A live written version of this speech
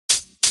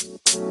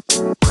Hey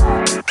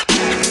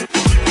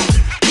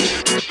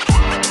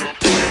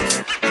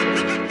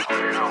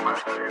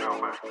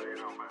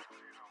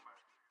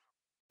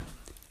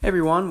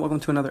everyone,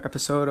 welcome to another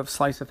episode of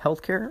Slice of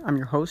Healthcare. I'm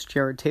your host,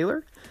 Jared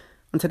Taylor.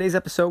 On today's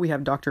episode, we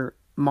have Dr.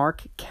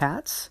 Mark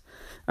Katz,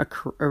 a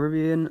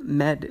Caribbean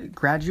Med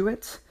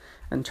graduate,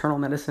 internal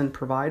medicine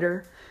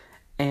provider,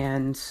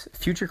 and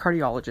future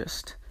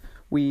cardiologist.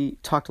 We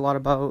talked a lot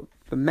about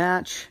the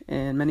match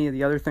and many of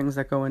the other things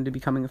that go into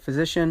becoming a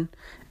physician,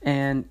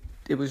 and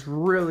it was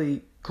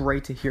really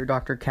great to hear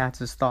Dr.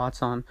 Katz's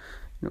thoughts on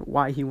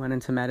why he went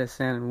into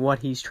medicine and what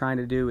he's trying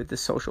to do with the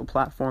social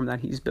platform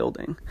that he's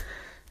building.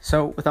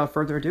 So, without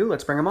further ado,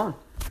 let's bring him on.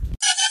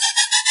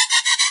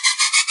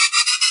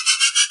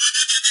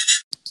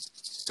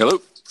 Hello.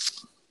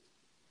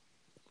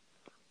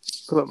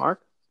 Hello,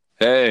 Mark.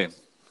 Hey.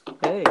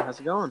 Hey, how's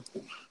it going?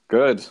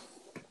 Good.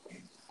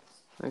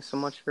 Thanks so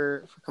much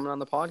for coming on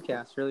the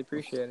podcast. Really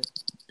appreciate it.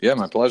 Yeah,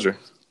 my pleasure.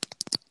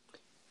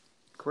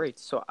 Great.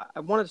 So I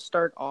wanted to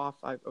start off,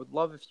 I would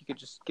love if you could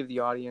just give the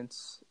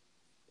audience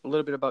a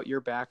little bit about your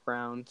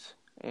background,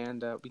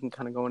 and we can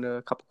kind of go into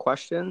a couple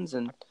questions,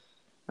 and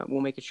we'll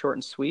make it short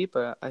and sweet,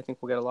 but I think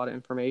we'll get a lot of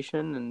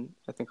information, and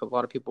I think a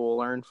lot of people will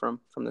learn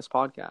from this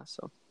podcast.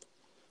 So,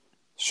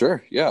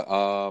 Sure. Yeah.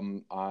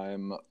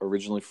 I'm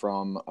originally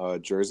from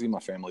Jersey.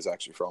 My family's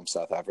actually from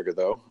South Africa,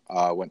 though.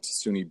 Went to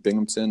SUNY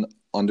Binghamton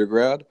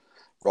undergrad,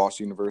 Ross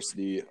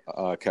University,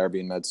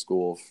 Caribbean Med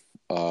School,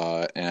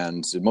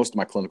 and did most of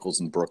my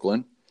clinicals in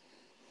Brooklyn.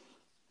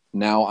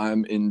 Now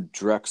I'm in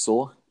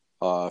Drexel,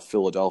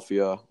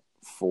 Philadelphia,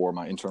 for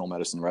my internal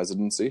medicine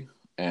residency,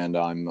 and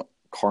I'm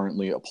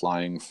currently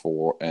applying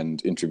for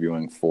and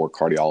interviewing for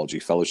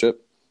cardiology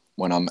fellowship.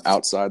 When I'm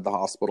outside the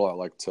hospital, I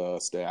like to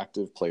stay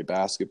active, play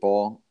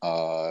basketball,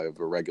 I have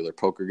a regular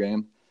poker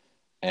game,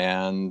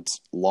 and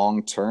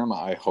long term,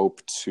 I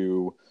hope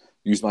to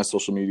use my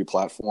social media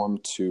platform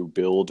to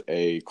build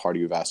a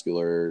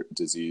cardiovascular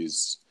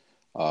disease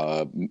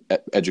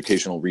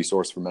educational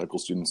resource for medical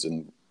students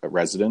and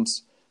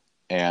residents.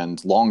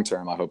 And long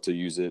term, I hope to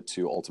use it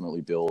to ultimately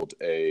build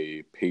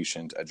a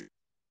patient education.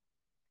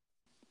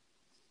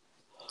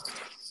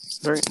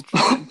 very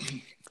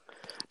interesting.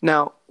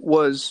 Now,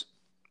 was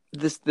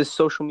this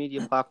social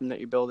media platform that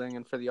you're building,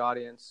 and for the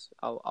audience,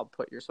 I'll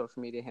put your social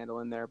media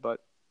handle in there, but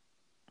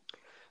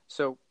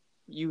so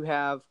you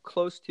have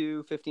close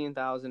to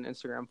 15,000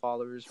 Instagram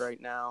followers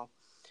right now.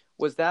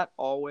 Was that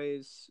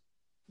always,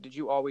 did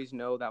you always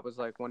know that was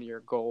like one of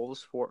your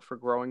goals for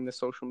growing the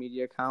social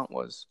media account,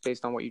 was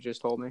based on what you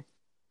just told me?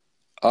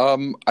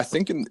 I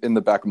think in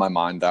the back of my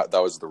mind, that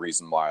was the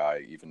reason why I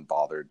even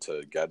bothered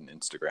to get an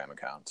Instagram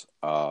account.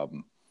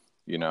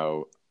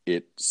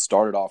 It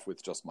started off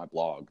with just my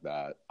blog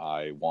that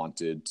I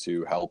wanted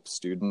to help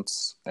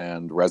students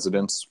and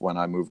residents when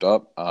I moved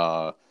up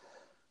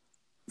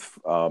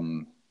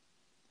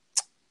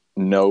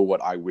know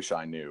what I wish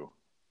I knew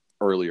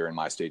earlier in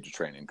my stage of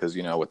training. Because,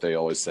 what they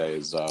always say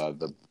is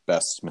the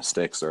best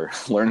mistakes are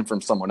learning from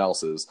someone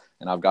else's.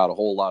 And I've got a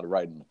whole lot of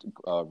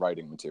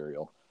writing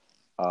material.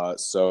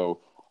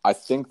 So I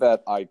think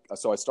that I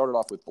started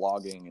off with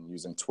blogging and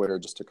using Twitter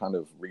just to kind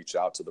of reach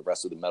out to the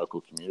rest of the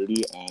medical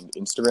community. And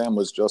Instagram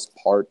was just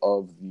part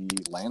of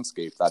the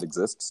landscape that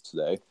exists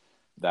today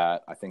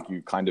that I think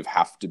you kind of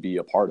have to be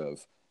a part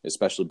of,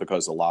 especially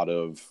because a lot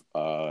of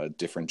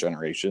different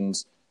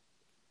generations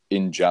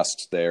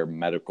ingest their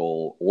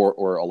medical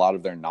or a lot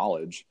of their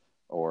knowledge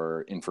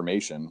or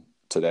information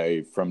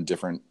today from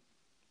different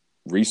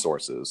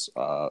resources.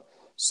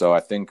 So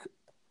I think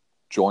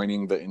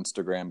joining the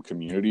Instagram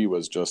community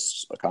was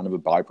just a kind of a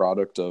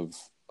byproduct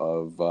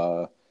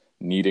of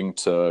needing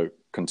to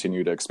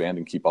continue to expand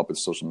and keep up with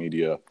social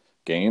media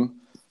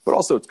game, but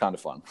also it's kind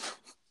of fun.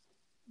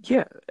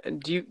 Yeah. And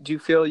do you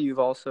feel you've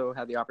also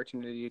had the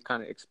opportunity to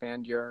kind of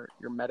expand your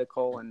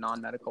medical and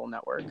non-medical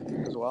network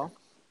as well?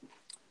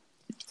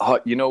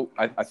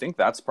 I think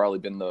that's probably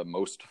been the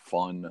most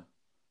fun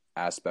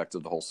aspect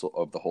of the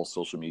whole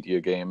social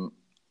media game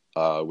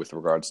with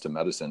regards to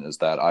medicine, is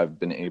that I've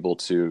been able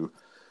to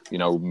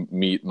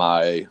meet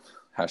my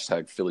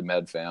hashtag Philly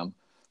Med fam,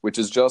 which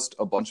is just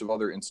a bunch of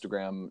other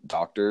Instagram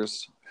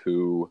doctors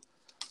who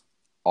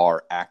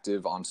are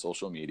active on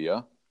social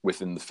media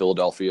within the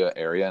Philadelphia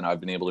area. And I've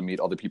been able to meet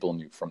other people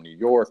from New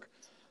York.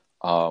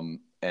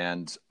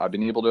 And I've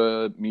been able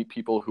to meet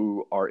people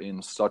who are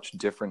in such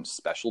different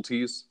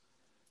specialties.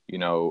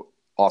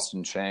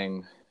 Austin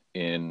Chang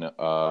in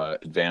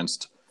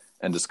advanced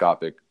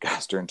endoscopic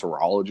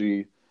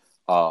gastroenterology,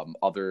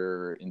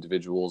 other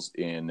individuals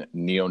in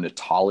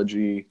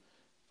neonatology,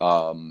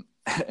 and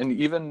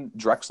even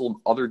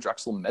other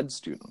Drexel Med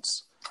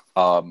students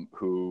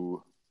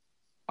who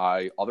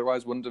I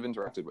otherwise wouldn't have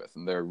interacted with.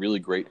 And they're really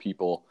great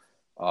people.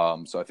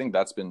 So I think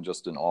that's been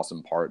just an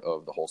awesome part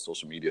of the whole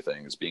social media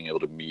thing, is being able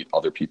to meet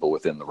other people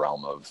within the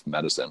realm of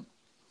medicine.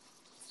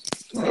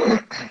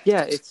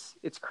 Yeah,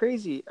 it's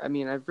crazy. I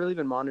mean, I've really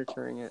been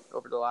monitoring it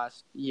over the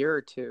last year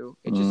or two.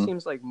 It just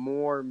seems like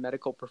more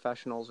medical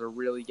professionals are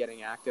really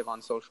getting active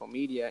on social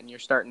media, and you're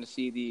starting to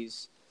see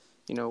these,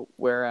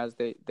 whereas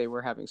they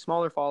were having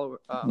smaller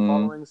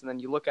followings, and then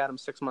you look at them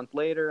 6 months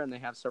later and they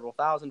have several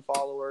thousand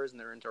followers and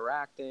they're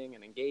interacting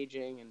and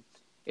engaging, and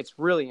it's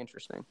really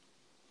interesting.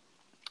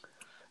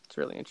 It's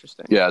really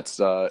interesting. Yeah,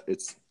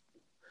 it's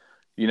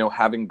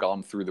having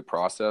gone through the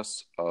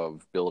process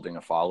of building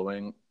a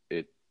following,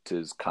 it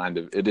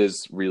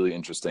is really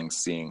interesting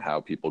seeing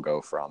how people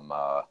go from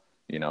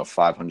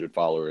 500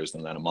 followers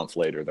and then a month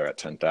later they're at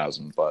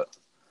 10,000. But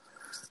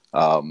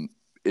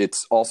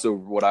it's also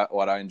what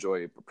I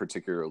enjoy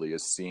particularly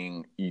is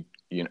seeing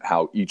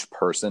how each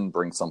person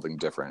brings something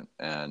different,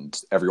 and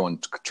everyone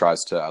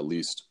tries to at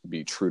least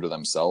be true to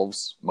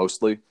themselves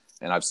mostly.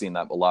 And I've seen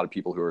that a lot of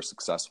people who are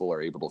successful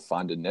are able to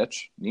find a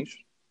niche,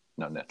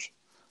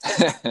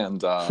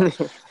 and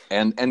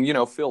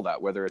fill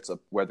that, whether it's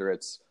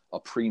a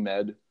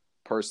pre-med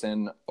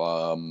person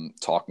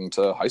talking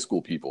to high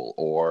school people,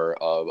 or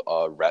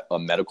a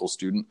medical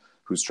student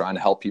who's trying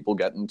to help people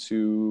get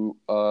into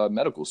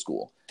medical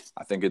school.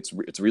 I think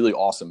it's really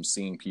awesome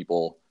seeing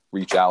people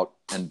reach out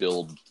and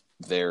build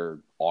their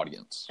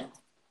audience.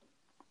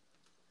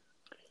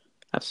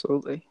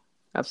 Absolutely.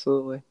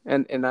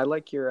 And I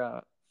like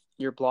your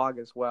blog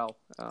as well.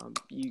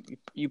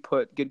 You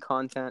put good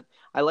content.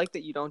 I like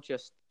that you don't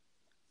just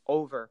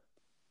over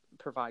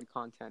provide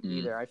content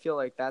either. I feel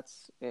like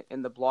that's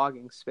in the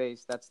blogging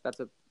space. That's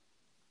a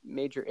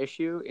major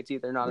issue. It's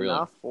either not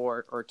enough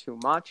or too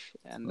much.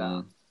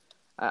 And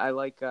I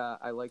like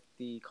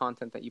the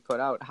content that you put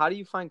out. How do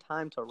you find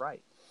time to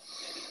write?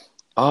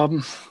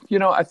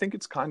 I think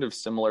it's kind of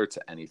similar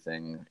to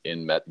anything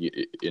in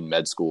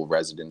med school,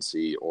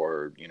 residency,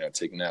 or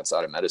taking it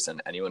outside of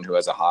medicine. Anyone who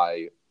has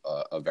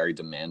a very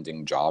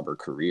demanding job or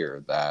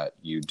career, that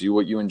you do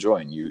what you enjoy,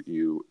 and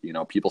you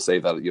people say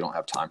that you don't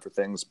have time for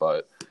things,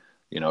 but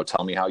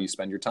tell me how you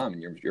spend your time,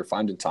 and you're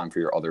finding time for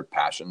your other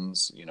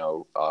passions.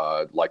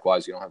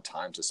 Likewise, you don't have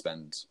time to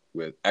spend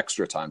with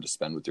extra time to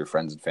spend with your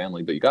friends and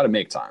family, but you got to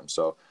make time.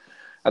 So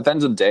at the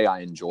end of the day,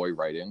 I enjoy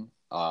writing.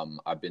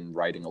 I've been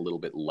writing a little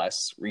bit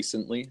less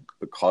recently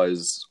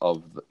because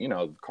of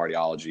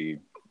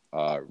cardiology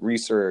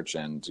research,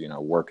 and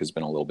work has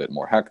been a little bit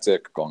more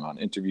hectic, going on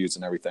interviews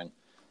and everything.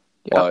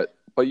 Yeah.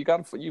 But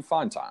you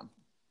find time.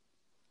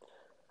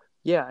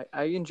 Yeah,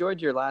 I enjoyed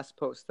your last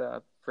post.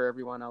 For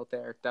everyone out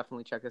there,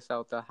 definitely check this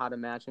out, the How to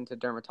Match into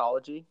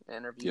Dermatology,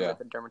 interview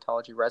with a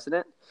dermatology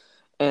resident.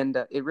 And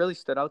it really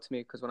stood out to me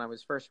because when I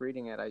was first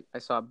reading it, I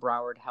saw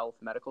Broward Health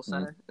Medical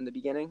Center in the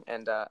beginning,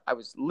 and I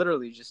was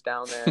literally just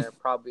down there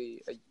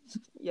probably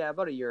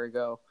about a year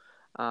ago,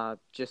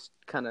 just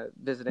kind of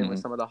visiting with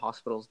some of the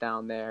hospitals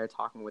down there,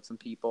 talking with some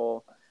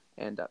people,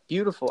 and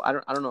beautiful. I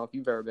don't know if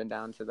you've ever been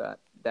down to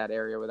that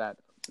area where that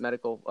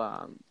medical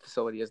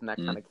facility is, in that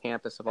kind of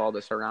campus of all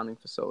the surrounding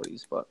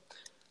facilities, but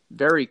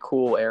very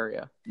cool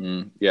area.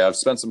 Yeah, I've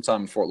spent some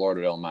time in Fort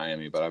Lauderdale and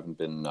Miami, but I haven't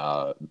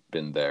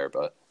been there.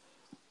 But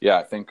yeah,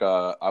 I think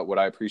what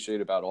I appreciate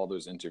about all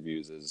those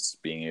interviews is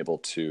being able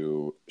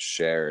to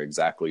share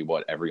exactly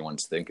what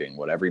everyone's thinking,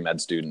 what every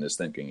med student is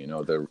thinking.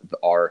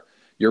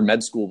 Your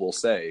med school will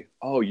say,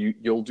 "Oh,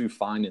 you'll do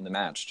fine in the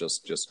match.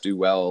 Just do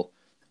well."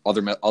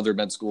 Other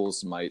med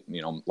schools might,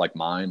 like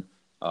mine,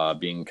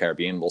 being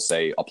Caribbean, will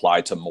say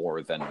apply to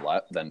more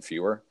than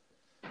fewer.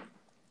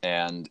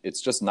 And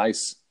it's just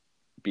nice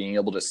being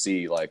able to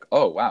see, like,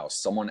 oh wow,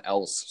 someone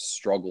else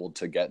struggled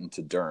to get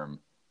into derm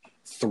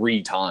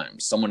 3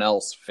 times. Someone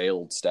else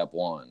failed step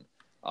 1.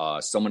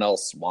 Someone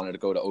else wanted to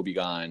go to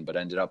OB-GYN but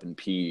ended up in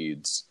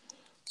peds.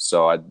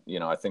 So I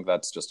think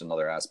that's just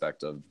another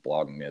aspect of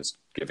blogging, is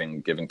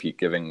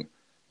giving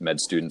med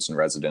students and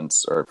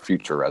residents, or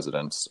future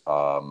residents,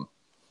 a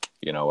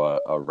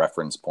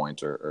reference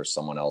point or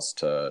someone else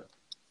to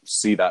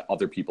see that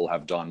other people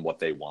have done what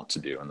they want to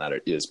do and that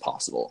it is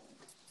possible.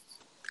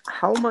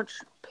 How much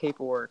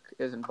paperwork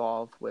is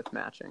involved with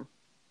matching?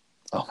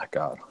 Oh my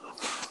God.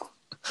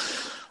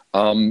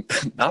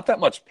 Not that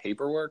much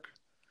paperwork.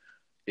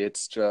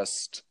 It's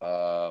just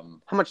how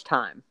much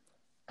time?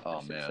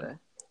 Oh man.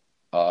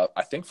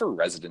 I think for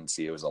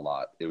residency it was a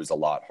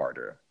lot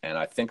harder. And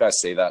I think I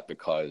say that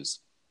because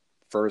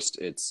first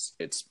it's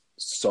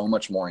so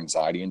much more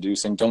anxiety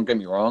inducing. Don't get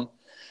me wrong.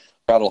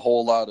 Got a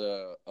whole lot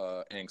of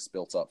angst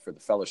built up for the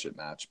fellowship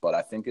match, but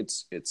I think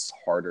it's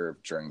harder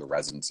during the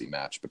residency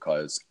match,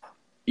 because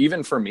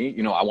even for me,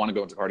 I want to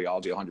go into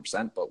cardiology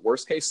 100%, but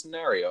worst case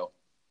scenario,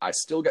 I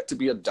still get to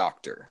be a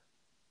doctor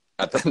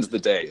at the end of the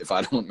day if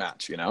I don't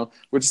match,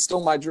 which is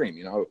still my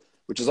dream,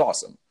 which is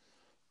awesome.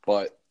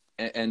 But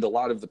and a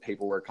lot of the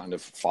paperwork kind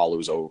of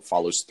follows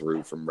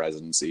through from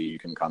residency. You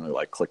can kind of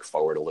like click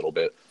forward a little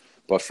bit,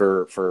 but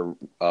for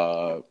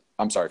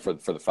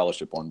the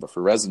fellowship one, but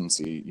for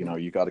residency,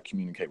 you got to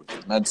communicate with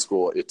the med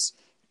school. It's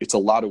a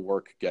lot of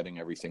work getting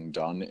everything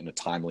done in a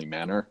timely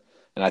manner.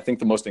 And I think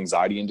the most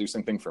anxiety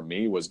inducing thing for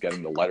me was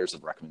getting the letters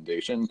of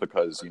recommendation,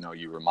 because,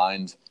 you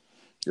remind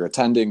your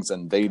attendings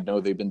and they know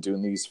they've been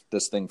doing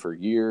this thing for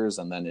years.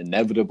 And then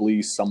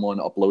inevitably someone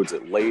uploads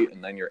it late,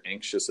 and then you're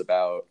anxious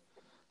about,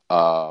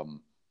 oh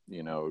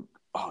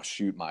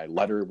shoot, my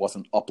letter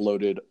wasn't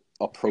uploaded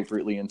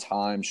appropriately in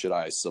time? Should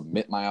I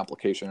submit my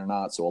application or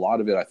not? So a lot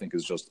of it, I think,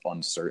 is just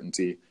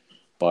uncertainty.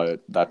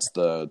 But that's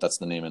the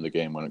name of the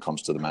game when it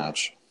comes to the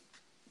match.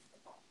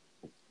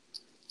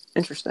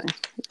 Interesting.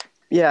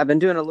 Yeah, I've been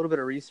doing a little bit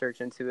of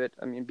research into it.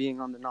 I mean,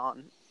 being on the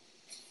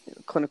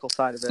clinical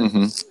side of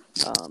it,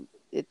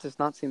 it does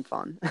not seem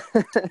fun.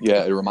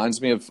 Yeah, it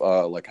reminds me of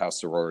like how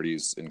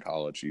sororities in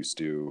college used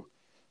to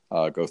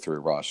go through a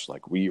rush.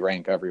 Like, we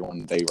rank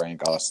everyone, they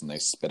rank us, and they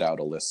spit out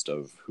a list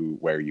of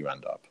where you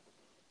end up.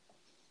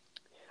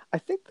 I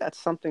think that's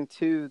something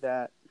too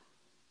that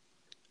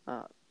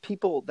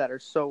people that are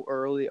so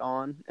early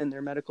on in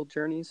their medical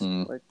journeys,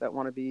 like that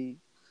want to be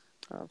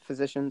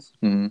physicians,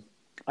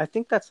 I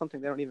think that's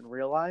something they don't even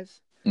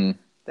realize.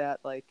 That,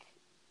 like,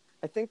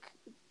 I think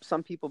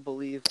some people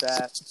believe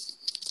that,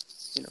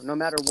 no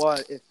matter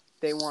what, if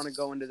they want to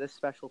go into this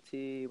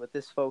specialty with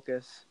this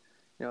focus,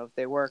 if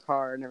they work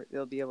hard,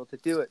 they'll be able to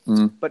do it.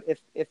 But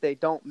if they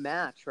don't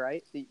match,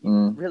 right,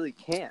 you really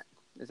can't.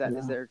 Is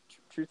there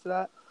truth to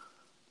that?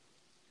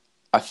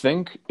 I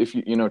think if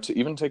to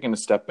even taking a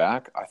step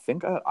back, I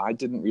think I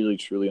didn't really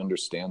truly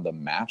understand the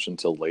match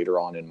until later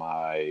on in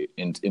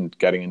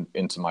getting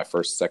into my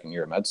second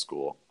year of med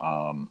school.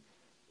 I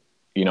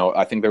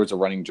think there was a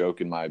running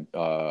joke in my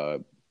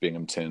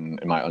Binghamton,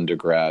 in my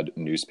undergrad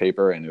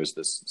newspaper, and it was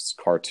this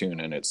cartoon,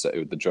 and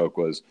the joke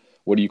was,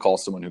 what do you call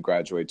someone who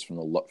graduates in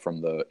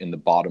the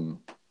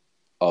bottom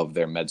of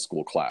their med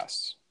school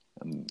class?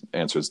 And the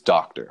answer is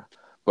doctor.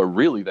 But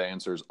really the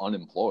answer is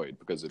unemployed,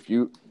 because if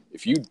you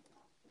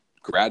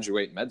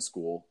graduate med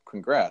school,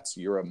 congrats,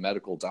 you're a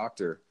medical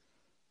doctor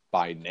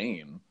by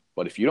name.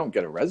 But if you don't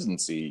get a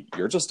residency,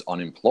 you're just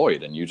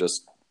unemployed, and you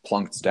just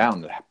plunked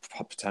down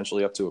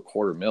potentially up to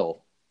 $250,000,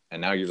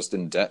 and now you're just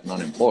in debt and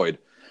unemployed.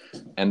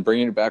 And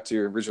bringing it back to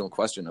your original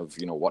question of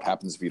what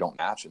happens if you don't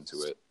match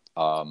into it,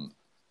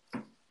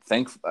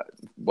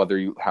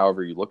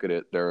 however you look at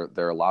it, there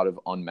are a lot of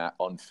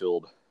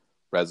unfilled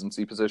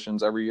residency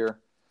positions every year,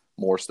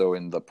 more so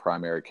in the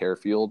primary care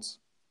fields.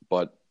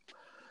 But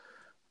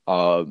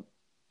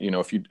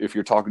if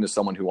you're talking to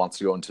someone who wants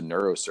to go into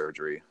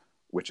neurosurgery,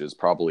 which is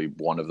probably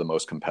one of the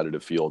most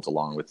competitive fields,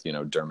 along with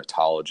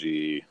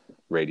dermatology,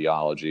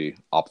 radiology,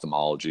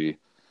 ophthalmology,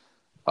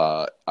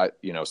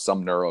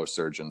 some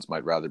neurosurgeons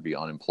might rather be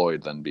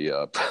unemployed than be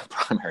a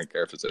primary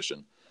care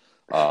physician.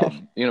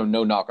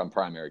 No knock on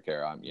primary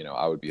care.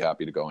 I would be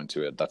happy to go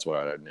into it. That's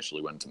what I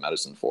initially went into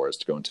medicine for, is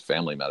to go into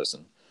family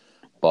medicine.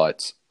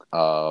 But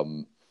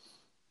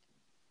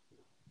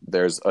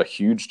there's a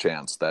huge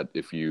chance that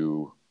if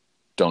you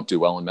don't do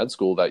well in med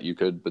school, that you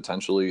could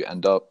potentially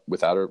end up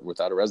without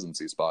a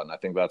residency spot. And I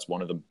think that's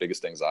one of the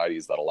biggest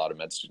anxieties that a lot of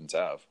med students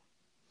have.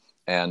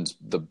 And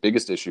the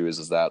biggest issue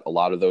is that a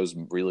lot of those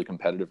really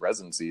competitive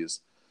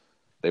residencies,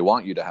 they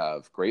want you to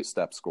have great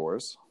step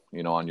scores,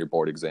 on your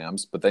board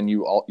exams. But then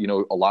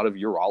a lot of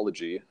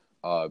urology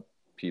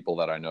people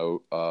that I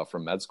know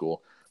from med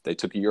school, they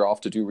took a year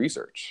off to do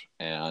research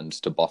and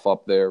to buff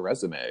up their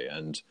resume.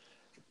 And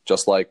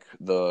just like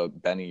the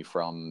Benny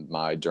from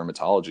my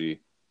dermatology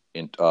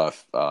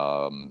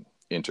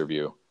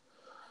interview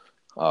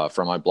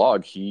from my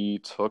blog, he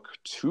took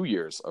 2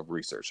 years of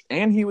research,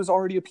 and he was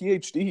already a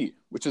PhD,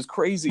 which is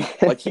crazy.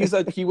 Like, he's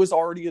a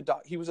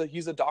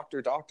doctor,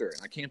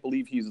 and I can't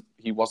believe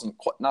he wasn't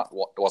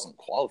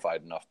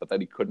qualified enough, but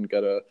that he couldn't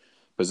get a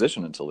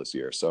position until this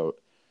year. So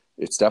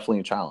it's definitely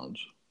a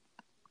challenge.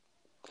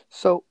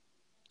 So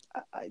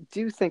I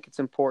do think it's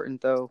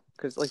important, though,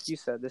 because like you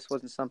said, this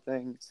wasn't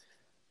something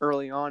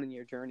early on in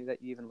your journey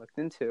that you even looked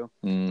into.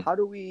 How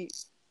do we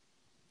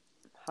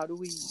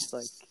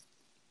like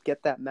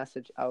get that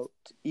message out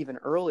even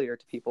earlier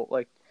to people?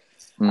 Like,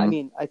 I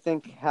mean, I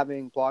think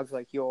having blogs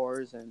like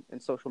yours and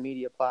social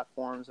media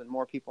platforms and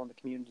more people in the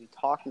community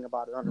talking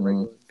about it on a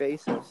regular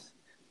basis,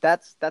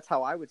 that's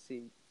how I would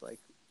see, like,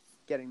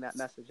 getting that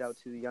message out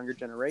to the younger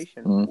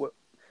generation. Are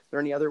there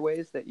any other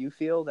ways that you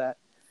feel that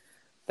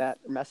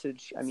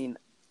message? I mean,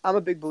 I'm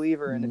a big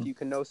believer in if you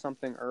can know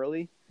something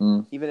early,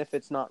 even if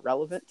it's not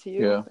relevant to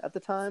you at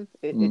the time,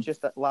 it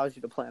just allows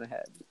you to plan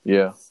ahead.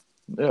 Yeah.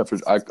 Yeah,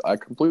 I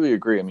completely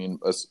agree. I mean,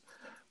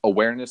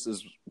 awareness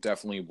is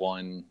definitely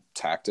one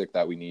tactic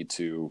that we need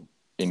to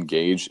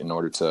engage in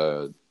order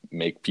to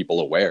make people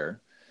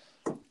aware.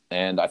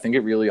 And I think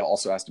it really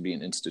also has to be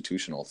an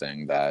institutional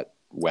thing, that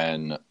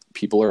when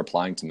people are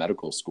applying to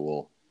medical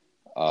school,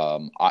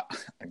 I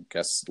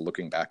guess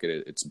looking back at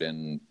it, it's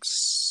been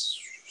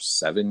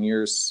 7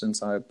 years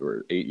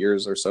or 8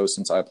 years or so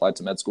since I applied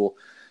to med school.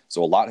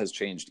 So a lot has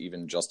changed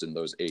even just in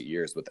those 8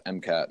 years with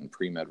MCAT and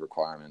pre-med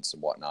requirements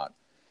and whatnot.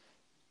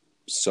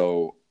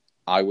 So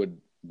I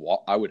would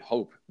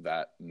hope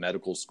that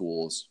medical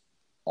schools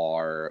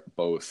are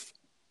both,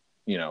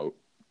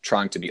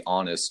 trying to be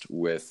honest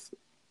with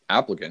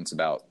applicants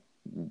about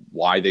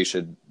why they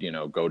should,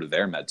 go to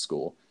their med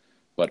school,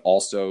 but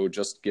also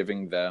just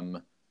giving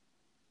them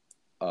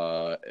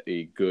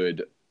a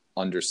good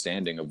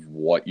understanding of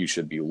what you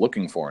should be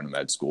looking for in a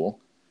med school,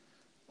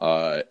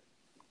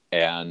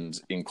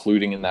 and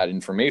including in that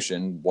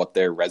information what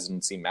their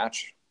residency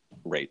match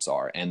rates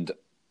are. And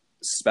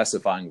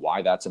specifying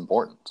why that's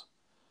important.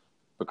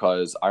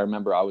 Because I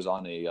remember I was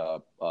on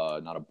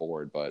not a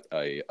board, but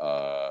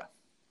a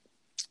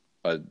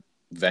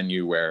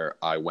venue where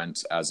I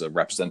went as a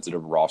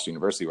representative of Ross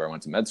University, where I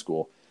went to med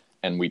school,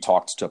 and we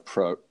talked to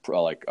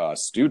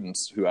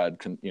students who had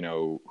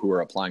who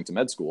were applying to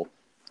med school,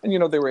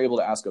 and they were able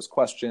to ask us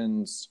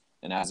questions.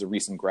 And as a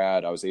recent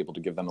grad, I was able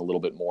to give them a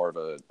little bit more of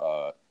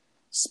a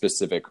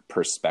specific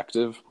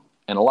perspective,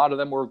 and a lot of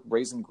them were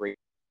raising great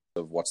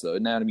of what's the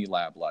anatomy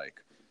lab like,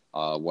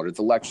 what are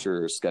the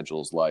lecture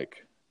schedules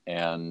like,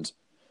 and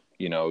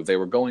they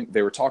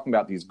were talking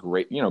about these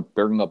great,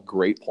 bringing up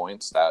great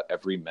points that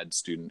every med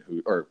student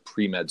or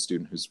pre-med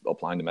student who's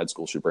applying to med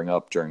school should bring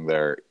up during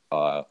their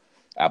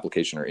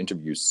application or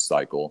interview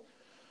cycle.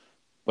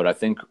 But I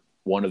think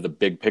one of the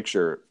big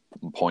picture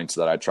points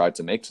that I tried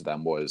to make to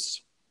them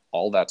was,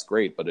 all that's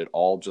great, but it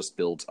all just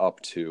builds up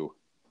to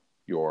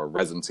your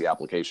residency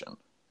application.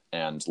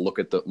 And look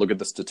at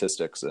the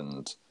statistics,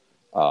 and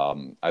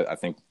I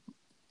think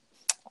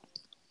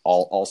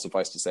all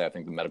suffice to say, I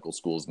think the medical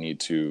schools need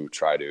to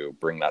try to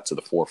bring that to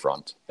the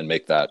forefront and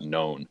make that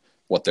known,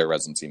 what their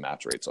residency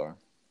match rates are.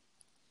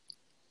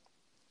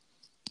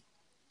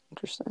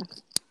 Interesting.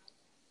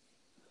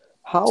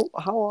 How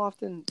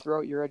often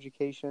throughout your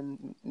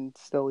education, and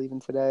still even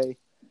today,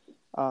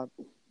 are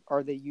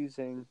they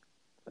using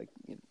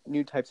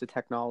new types of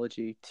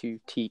technology to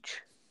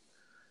teach?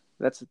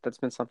 That's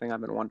been something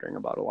I've been wondering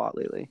about a lot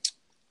lately.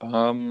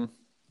 Are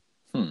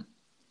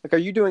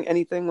you doing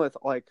anything with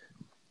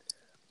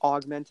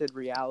augmented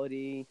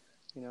reality,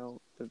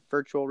 the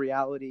virtual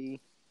reality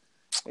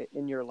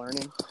in your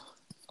learning?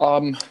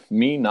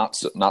 Me, not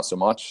so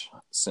much,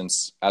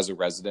 since as a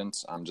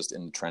resident, I'm just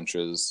in the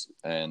trenches,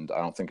 and I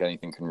don't think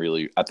anything can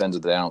really, at the end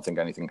of the day, I don't think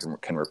anything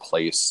can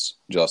replace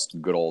just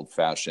good old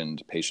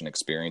fashioned patient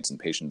experience and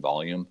patient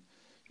volume.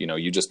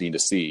 You just need to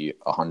see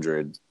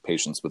 100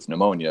 patients with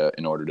pneumonia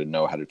in order to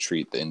know how to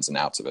treat the ins and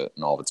outs of it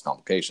and all of its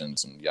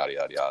complications and yada,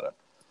 yada, yada.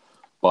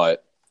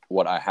 But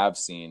what I have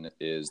seen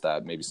is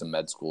that maybe some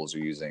med schools are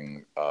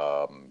using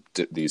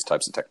these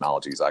types of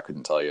technologies. I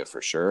couldn't tell you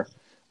for sure.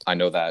 I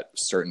know that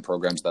certain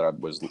programs that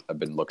I've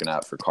been looking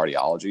at for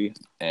cardiology,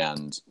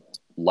 and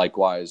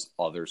likewise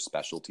other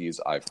specialties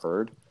I've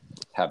heard,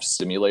 have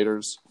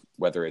simulators,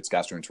 whether it's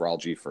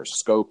gastroenterology for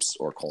scopes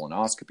or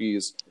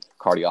colonoscopies,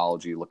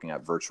 cardiology looking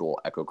at virtual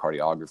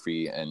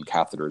echocardiography and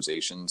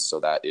catheterizations, so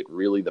that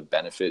the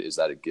benefit is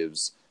that it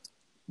gives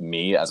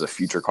me as a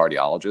future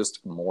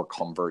cardiologist more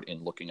comfort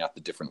in looking at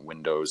the different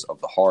windows of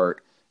the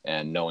heart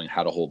and knowing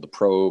how to hold the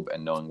probe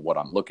and knowing what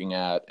I'm looking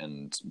at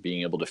and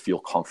being able to feel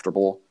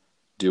comfortable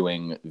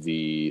doing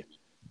the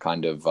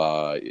kind of,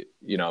 it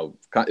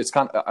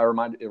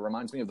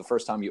reminds me of the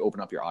first time you open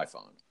up your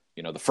iPhone.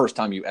 The first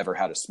time you ever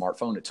had a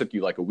smartphone, it took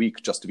you like a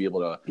week just to be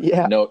able to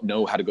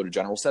know how to go to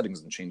general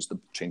settings and change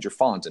your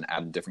font and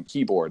add a different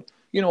keyboard.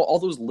 All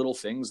those little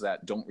things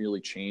that don't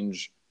really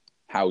change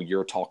how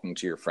you're talking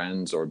to your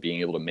friends or being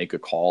able to make a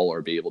call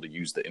or be able to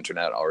use the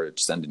internet or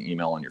send an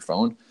email on your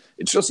phone.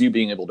 It's just you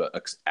being able to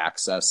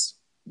access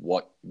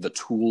what the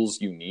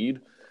tools you need.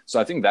 So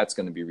I think that's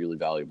going to be really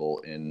valuable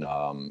in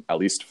at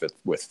least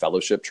with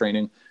fellowship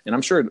training. And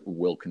I'm sure it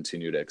will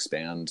continue to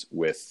expand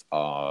with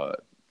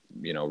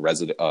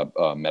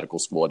medical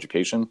school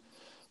education.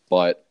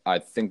 But I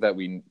think that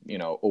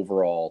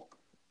overall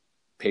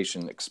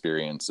patient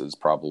experience is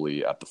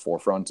probably at the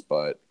forefront,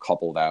 but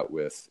couple that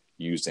with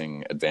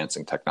using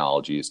advancing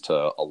technologies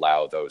to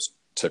allow those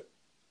to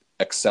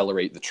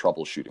accelerate the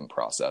troubleshooting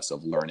process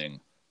of learning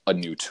a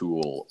new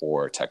tool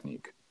or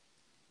technique.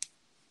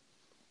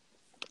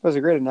 That was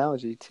a great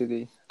analogy to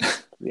the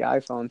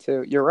iPhone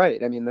too. You're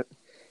right. I mean,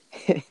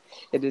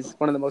 it is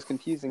one of the most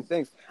confusing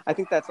things. I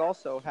think that's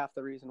also half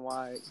the reason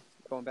why,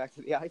 going back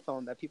to the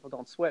iPhone, that people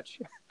don't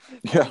switch.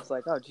 Yeah. It's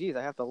like, oh, geez,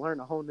 I have to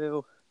learn a whole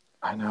new.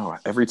 I know.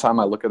 Every time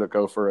I look at it,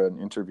 go for an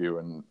interview,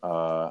 and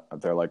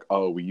they're like,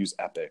 "Oh, we use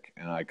Epic,"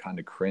 and I kind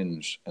of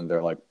cringe. And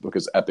they're like,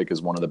 "Because Epic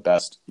is one of the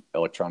best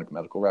electronic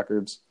medical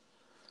records,"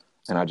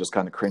 and I just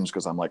kind of cringe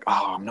because I'm like,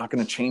 "Oh, I'm not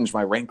going to change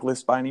my rank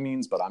list by any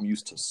means, but I'm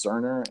used to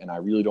Cerner, and I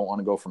really don't want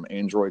to go from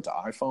Android to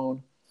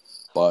iPhone,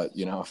 but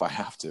if I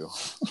have to."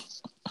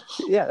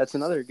 Yeah, that's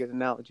another good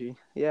analogy.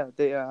 Yeah,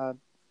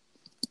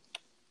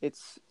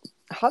 it's.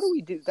 How do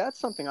we do? That's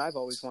something I've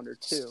always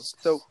wondered too.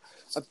 So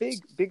a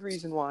big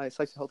reason why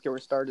Slice of Healthcare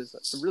was started is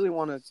I really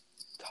want to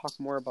talk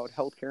more about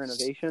healthcare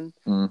innovation,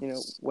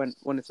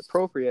 when it's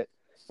appropriate.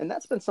 And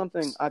that's been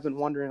something I've been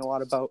wondering a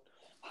lot about.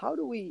 How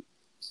do we,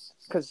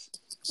 because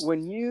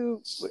when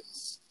you,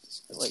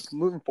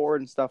 moving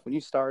forward and stuff, when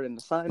you start an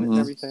assignment and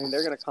everything,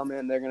 they're going to come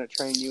in, they're going to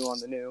train you on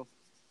the new,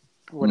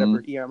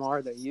 whatever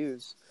EMR they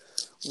use.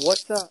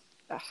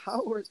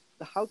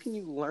 How can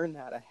you learn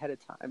that ahead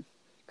of time?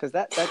 Because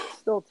that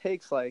still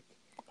takes I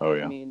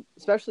mean,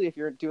 especially if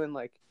you're doing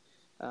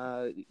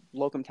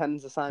locum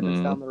tenens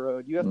assignments down the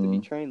road, you have to be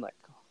trained at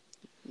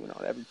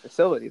every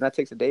facility. That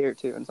takes a day or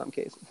two in some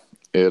cases.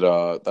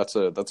 That's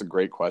a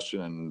great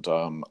question,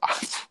 and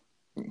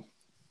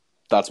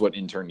that's what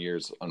intern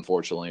years,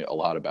 unfortunately, a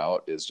lot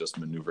about is just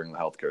maneuvering the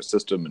healthcare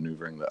system,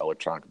 maneuvering the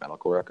electronic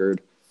medical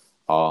record.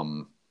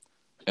 And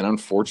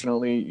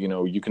unfortunately,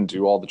 you can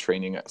do all the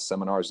training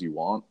seminars you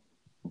want,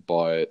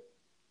 but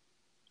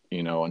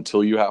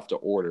until you have to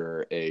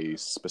order a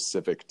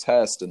specific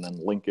test and then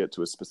link it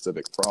to a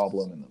specific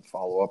problem and then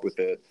follow up with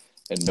it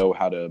and know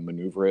how to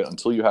maneuver it,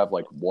 until you have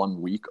like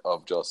 1 week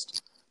of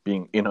just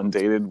being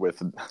inundated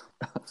with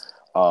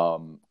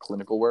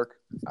clinical work,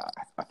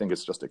 I think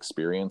it's just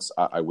experience.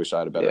 I wish I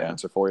had a better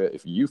answer for you.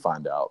 If you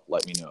find out,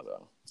 let me know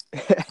though.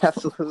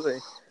 Absolutely.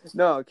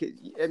 No,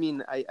 I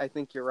mean, I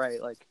think you're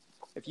right. Like,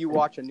 if you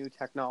watch a new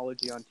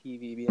technology on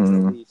TV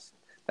being released,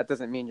 that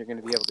doesn't mean you're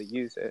going to be able to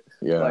use it.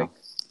 Yeah. Like,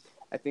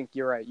 I think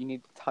you're right. You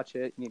need to touch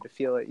it. You need to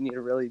feel it. You need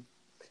to really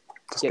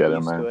just get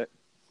used to it.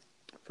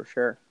 For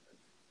sure.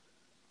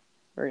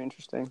 Very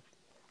interesting.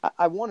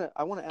 I want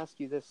to ask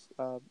you this.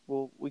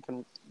 We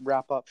can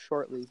wrap up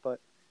shortly, but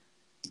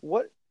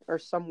what are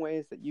some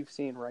ways that you've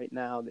seen right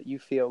now that you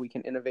feel we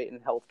can innovate in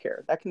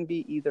healthcare? That can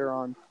be either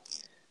on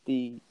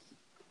the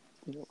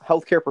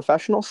healthcare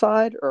professional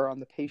side or on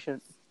the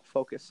patient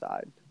focus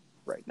side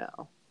right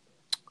now.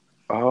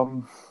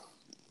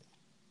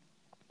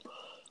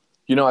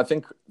 I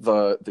think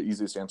the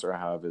easiest answer I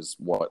have is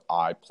what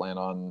I plan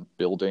on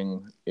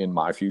building in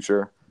my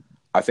future.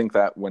 I think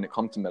that when it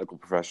comes to medical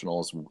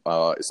professionals,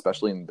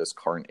 especially in this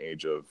current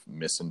age of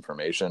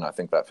misinformation, I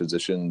think that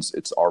physicians,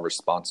 it's our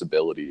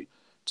responsibility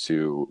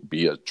to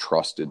be a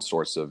trusted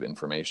source of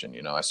information.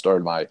 I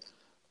started my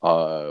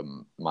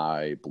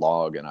my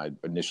blog, and I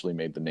initially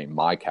made the name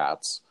My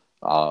Cats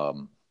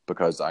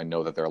because I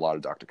know that there are a lot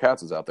of Dr.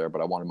 Katz's out there,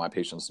 but I wanted my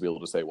patients to be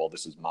able to say, well,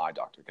 this is my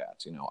Dr.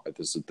 Katz.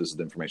 This is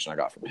the information I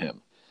got from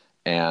him.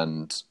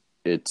 And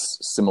it's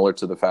similar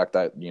to the fact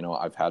that,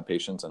 I've had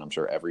patients, and I'm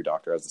sure every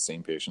doctor has the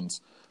same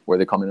patients, where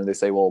they come in and they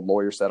say, well,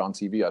 lawyer said on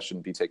TV I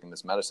shouldn't be taking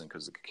this medicine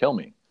because it could kill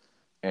me.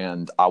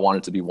 And I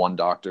wanted to be one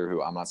doctor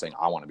who, I'm not saying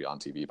I want to be on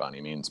TV by any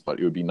means, but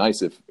it would be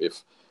nice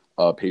if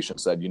a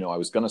patient said, I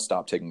was going to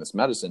stop taking this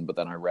medicine, but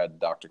then I read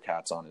Dr.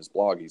 Katz on his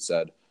blog. He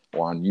said,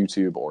 or on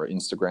YouTube or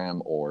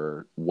Instagram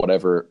or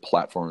whatever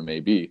platform it may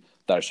be,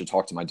 that I should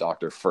talk to my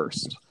doctor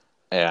first.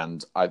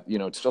 And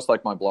it's just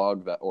like my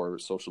blog or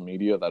social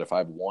media, that if I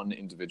have one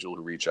individual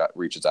who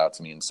reaches out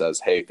to me and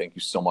says, hey, thank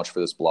you so much for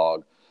this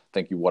blog,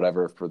 thank you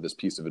whatever for this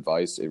piece of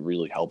advice, it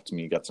really helped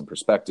me get some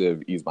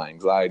perspective, ease my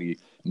anxiety,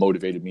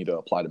 motivated me to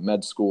apply to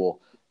med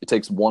school. It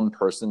takes one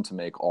person to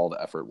make all the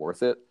effort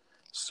worth it.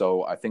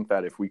 So I think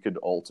that if we could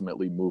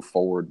ultimately move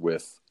forward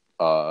with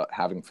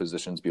having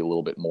physicians be a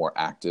little bit more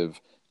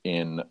active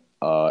in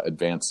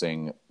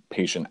advancing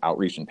patient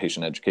outreach and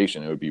patient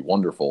education, it would be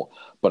wonderful.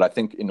 But I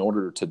think in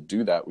order to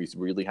do that, we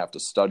really have to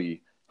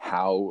study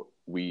how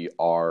we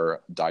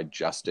are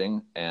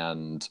digesting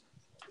and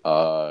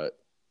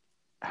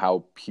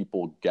how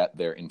people get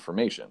their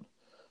information.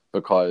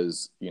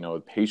 Because,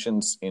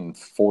 patients in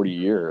 40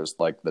 years,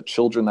 like the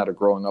children that are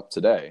growing up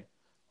today,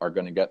 are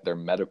going to get their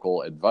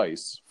medical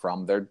advice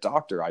from their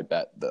doctor, I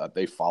bet, that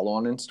they follow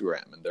on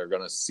Instagram, and they're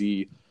going to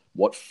see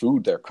what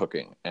food they're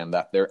cooking and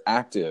that they're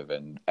active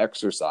and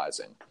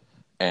exercising,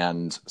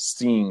 and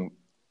seeing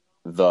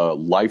the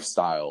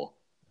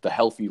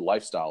healthy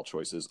lifestyle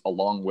choices,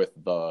 along with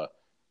the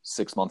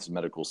 6 months of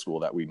medical school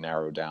that we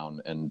narrow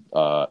down and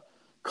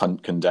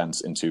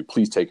condense into,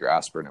 please take your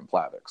aspirin and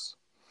Plavix.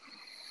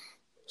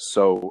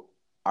 So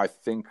I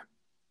think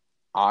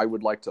I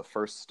would like to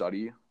first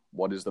study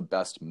what is the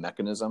best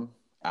mechanism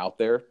out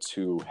there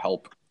to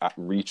help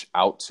reach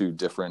out to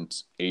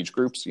different age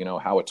groups.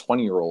 How a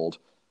 20-year-old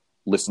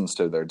listens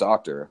to their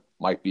doctor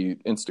might be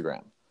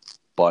Instagram,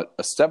 but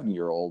a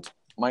 70-year-old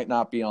might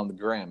not be on the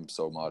gram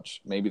so much.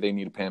 Maybe they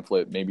need a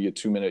pamphlet. Maybe a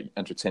 2-minute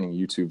entertaining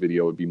YouTube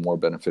video would be more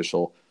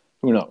beneficial.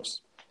 Who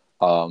knows?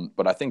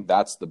 But I think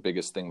that's the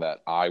biggest thing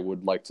that I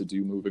would like to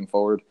do moving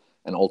forward,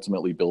 and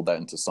ultimately build that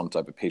into some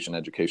type of patient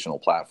educational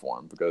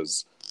platform,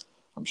 because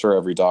I'm sure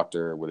every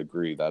doctor would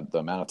agree that the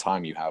amount of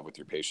time you have with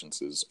your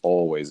patients is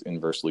always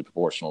inversely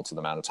proportional to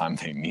the amount of time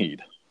they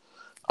need.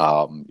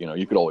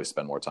 You could always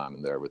spend more time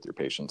in there with your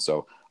patients.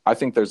 So I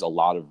think there's a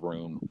lot of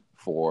room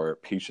for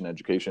patient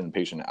education and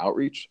patient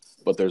outreach,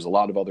 but there's a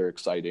lot of other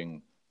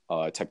exciting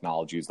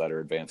technologies that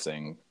are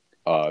advancing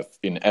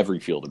in every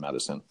field of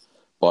medicine.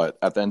 But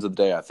at the end of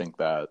the day, I think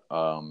that,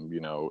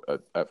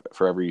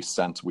 for every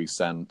cent we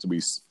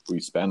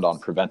spend on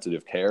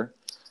preventative care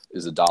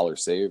is $1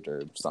 saved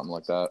or something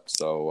like that.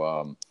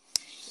 So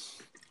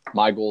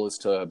my goal is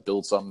to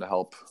build something to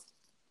help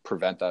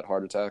prevent that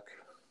heart attack,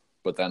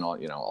 but then,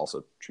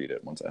 also treat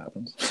it once it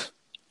happens.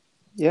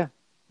 Yeah.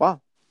 Wow.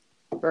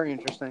 Very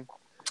interesting.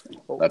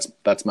 Well,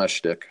 that's my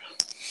shtick.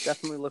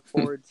 Definitely look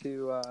forward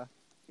to,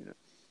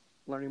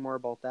 learning more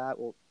about that.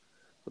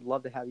 Would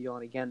love to have you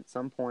on again at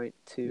some point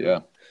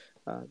to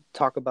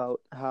talk about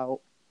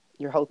how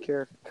your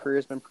healthcare career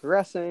has been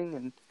progressing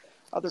and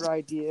other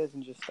ideas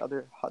and just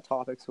other hot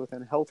topics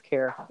within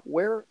healthcare.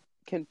 Where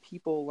can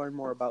people learn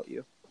more about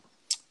you?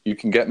 You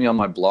can get me on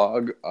my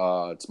blog.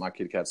 It's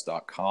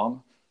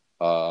mykittycats.com.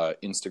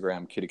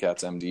 Instagram,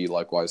 kittycatsmd.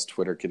 Likewise,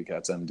 Twitter,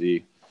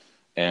 kittycatsmd.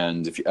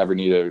 And if you ever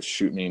need to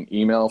shoot me an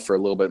email for a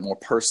little bit more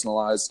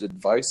personalized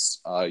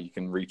advice, you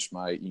can reach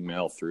my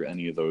email through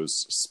any of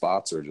those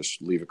spots, or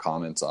just leave a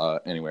comment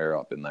anywhere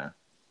up in there.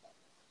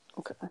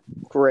 Okay,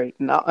 great.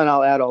 And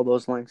I'll add all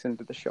those links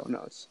into the show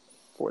notes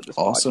for this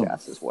Awesome.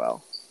 podcast as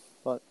well.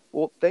 But,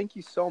 well, thank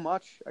you so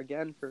much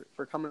again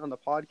for coming on the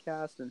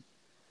podcast and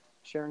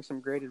sharing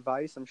some great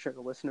advice. I'm sure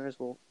the listeners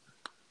will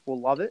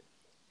love it,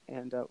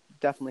 and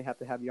definitely have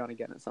to have you on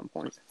again at some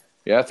point.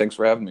 Yeah, thanks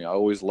for having me. I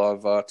always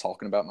love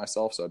talking about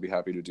myself, so I'd be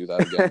happy to do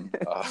that again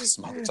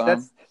some other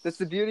time. That's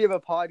the beauty of a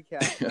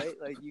podcast, right?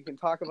 Like, you can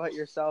talk about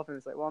yourself, and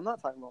it's like, well, I'm not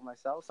talking about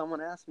myself.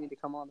 Someone asked me to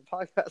come on the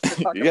podcast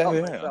to talk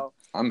about myself.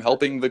 I'm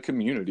helping the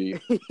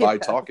community by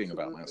talking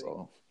about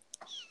myself.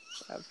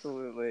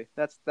 Absolutely.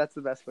 That's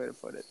the best way to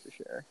put it, for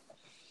sure.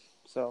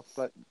 So,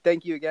 but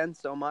thank you again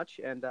so much,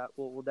 and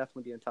we'll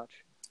definitely be in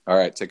touch. All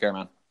right, take care,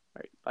 man. All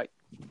right, bye.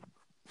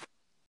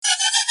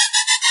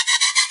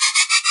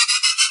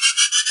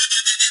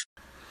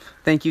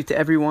 Thank you to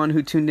everyone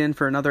who tuned in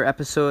for another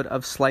episode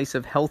of Slice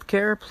of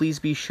Healthcare. Please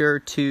be sure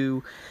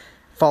to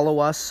follow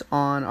us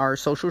on our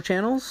social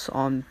channels.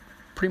 On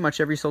pretty much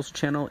every social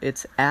channel,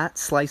 it's at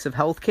Slice of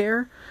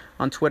Healthcare.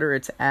 On Twitter,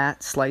 it's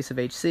at Slice of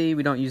HC.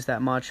 We don't use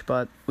that much,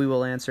 but we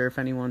will answer if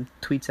anyone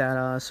tweets at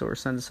us or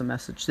sends us a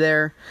message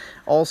there.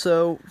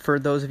 Also, for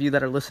those of you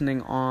that are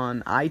listening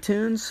on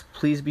iTunes,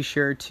 please be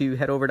sure to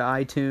head over to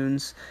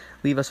iTunes,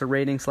 leave us a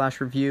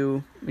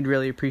rating/review. We'd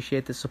really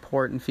appreciate the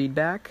support and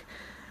feedback.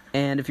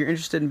 And if you're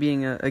interested in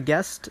being a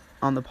guest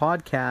on the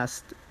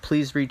podcast,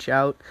 please reach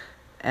out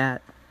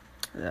at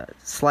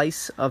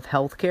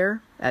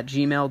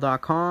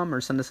sliceofhealthcare@gmail.com,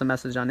 or send us a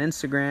message on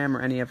Instagram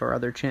or any of our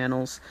other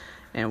channels,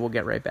 and we'll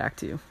get right back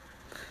to you.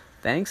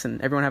 Thanks, and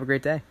everyone have a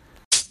great day.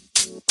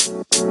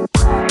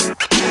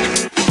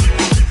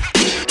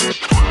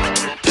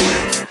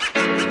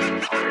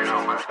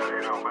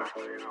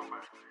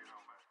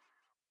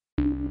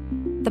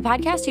 The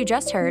podcast you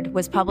just heard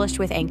was published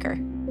with Anchor.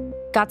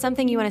 Got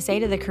something you want to say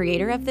to the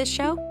creator of this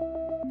show?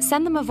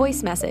 Send them a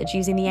voice message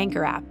using the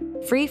Anchor app,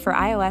 free for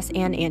iOS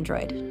and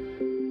Android.